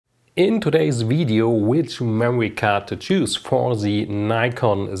In today's video, which memory card to choose for the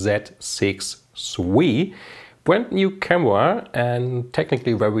Nikon Z6 III, brand new camera and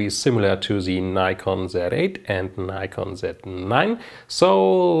technically very similar to the Nikon Z8 and Nikon Z9.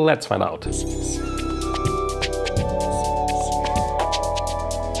 So let's find out.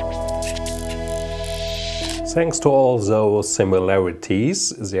 Thanks to all those similarities,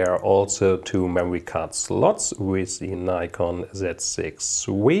 there are also two memory card slots with the Nikon Z6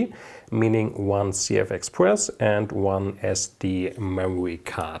 III, meaning one CFexpress and one SD memory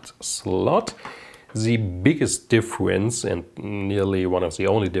card slot. The biggest difference, and nearly one of the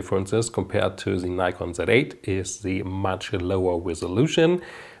only differences compared to the Nikon Z8, is the much lower resolution,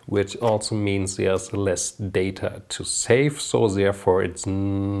 which also means there's less data to save, so therefore it's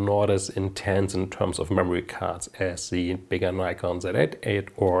not as intense in terms of memory cards as the bigger Nikon Z8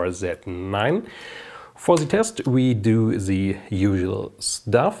 or Z9. For the test we do the usual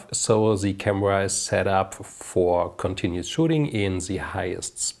stuff, so the camera is set up for continuous shooting in the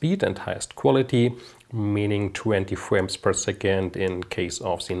highest speed and highest quality, meaning 20 frames per second in case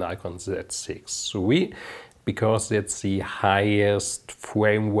of the Nikon Z6 III. Because it's the highest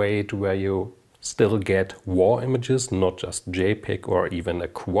frame rate where you still get RAW images, not just JPEG or even a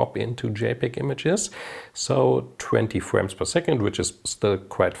crop into JPEG images. So 20 frames per second, which is still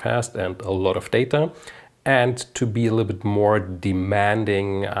quite fast and a lot of data. And to be a little bit more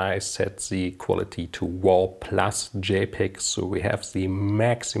demanding, I set the quality to RAW plus JPEG, so we have the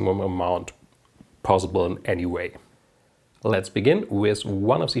maximum amount possible in any way. Let's begin with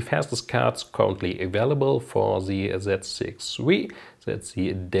one of the fastest cards currently available for the Z6 III. That's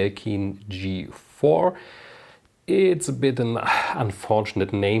the Nikon G4. It's a bit an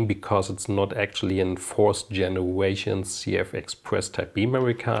unfortunate name because it's not actually in fourth generation CFexpress Type B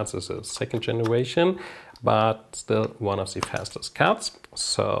memory cards. It's a second generation, but still one of the fastest cards.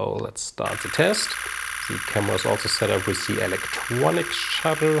 So let's start the test. The camera is also set up with the electronic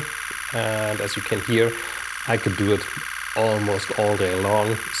shutter, and as you can hear, I could do it almost all day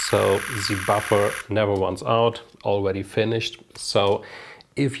long, so the buffer never runs out, already finished. So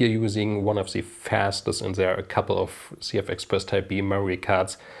if you're using one of the fastest, and there are a couple of CFexpress Type B memory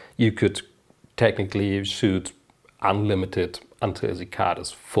cards, you could technically shoot unlimited until the card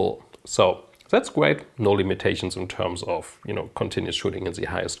is full. So that's great, no limitations in terms of, continuous shooting in the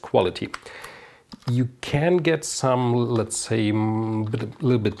highest quality. You can get some, let's say, a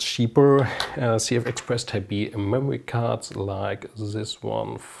little bit cheaper CFexpress Type B memory cards, like this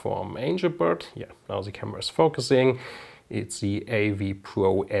one from Angelbird. Yeah, now the camera is focusing. It's the AV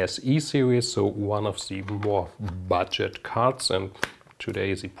Pro SE series, so one of the more budget cards, and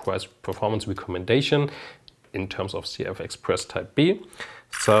today is the price performance recommendation in terms of CFexpress Type B.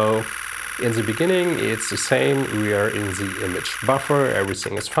 So in the beginning it's the same, we are in the image buffer,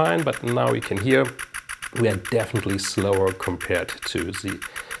 everything is fine, but now you can hear we are definitely slower compared to the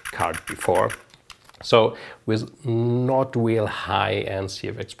card before. So with not real high-end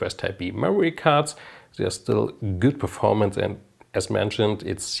CFexpress Type B memory cards, there's still good performance, and as mentioned,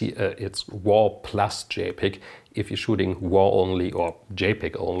 it's RAW plus JPEG. If you're shooting RAW only or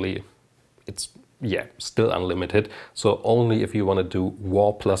JPEG only, it's still unlimited. So only if you want to do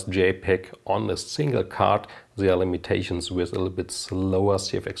RAW plus JPEG on a single card, there are limitations with a little bit slower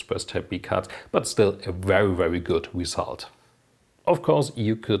CFexpress Type B cards, but still a very, very good result. Of course,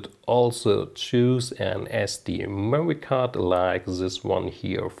 you could also choose an SD memory card like this one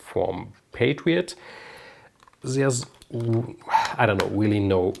here from Patriot. There's, I don't know, really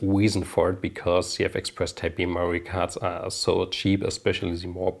no reason for it, because CFexpress Type B memory cards are so cheap, especially the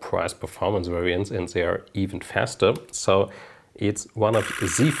more price performance variants, and they are even faster. So it's one of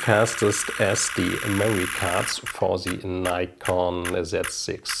the fastest SD memory cards for the Nikon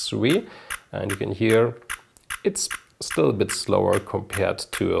Z6 III. And you can hear it's still a bit slower compared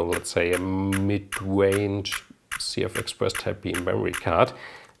to, let's say, a mid-range CFexpress Type B memory card.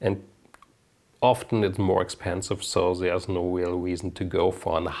 And often it's more expensive, so there's no real reason to go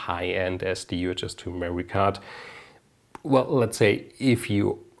for a high-end SD UHS-II memory card. Well, let's say if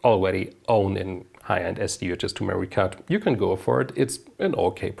you already own a high-end SD UHS-II memory card, you can go for it. It's an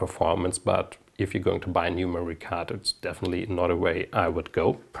okay performance, but if you're going to buy a new memory card, it's definitely not a way I would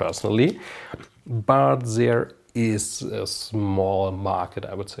go personally. But there is a small market,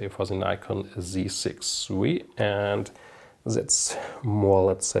 I would say, for the Nikon Z6 III, and that's more,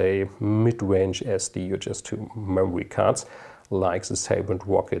 let's say, mid-range SD UHS-II memory cards like the Sabrent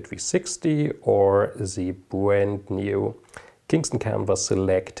Rocket V60 or the brand new Kingston Canvas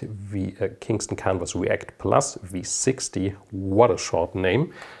Select Kingston Canvas React Plus V60. What a short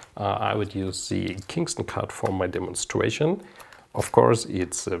name. I would use the Kingston card for my demonstration. Of course,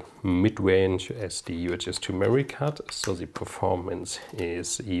 it's a mid-range SD UHS-II memory card, so the performance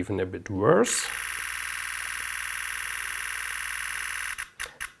is even a bit worse.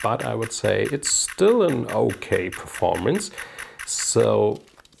 But I would say it's still an okay performance. So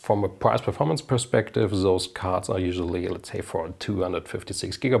from a price performance perspective, those cards are usually, let's say, for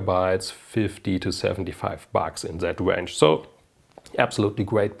 256 gigabytes, 50 to 75 bucks in that range. So absolutely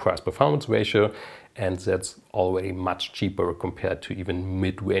great price performance ratio, and that's already much cheaper compared to even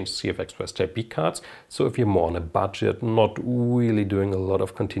mid-range CFexpress Type B cards. So if you're more on a budget, not really doing a lot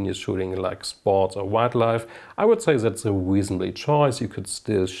of continuous shooting like sports or wildlife, I would say that's a reasonable choice. You could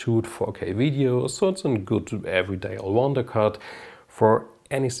still shoot 4K videos, so it's a good everyday all-rounder card. For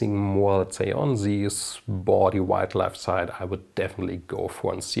anything more, let's say, on the sporty wildlife side, I would definitely go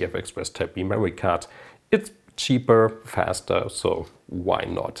for a CFexpress Type B memory card. It's cheaper, faster, so why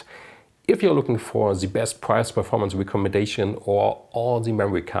not? If you're looking for the best price performance recommendation or all the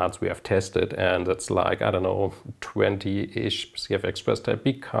memory cards we have tested, and it's like, I don't know, 20-ish CFexpress Type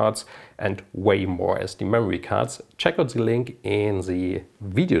B cards and way more SD memory cards, check out the link in the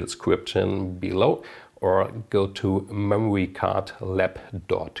video description below or go to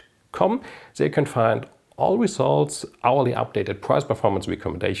memorycardlab.com. There you can find all results, hourly updated price performance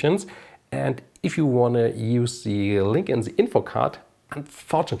recommendations. And if you want to use the link in the info card,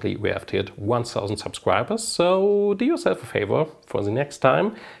 unfortunately we have to hit 1,000 subscribers, so do yourself a favor for the next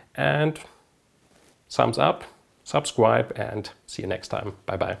time and thumbs up, subscribe, and see you next time.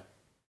 Bye bye.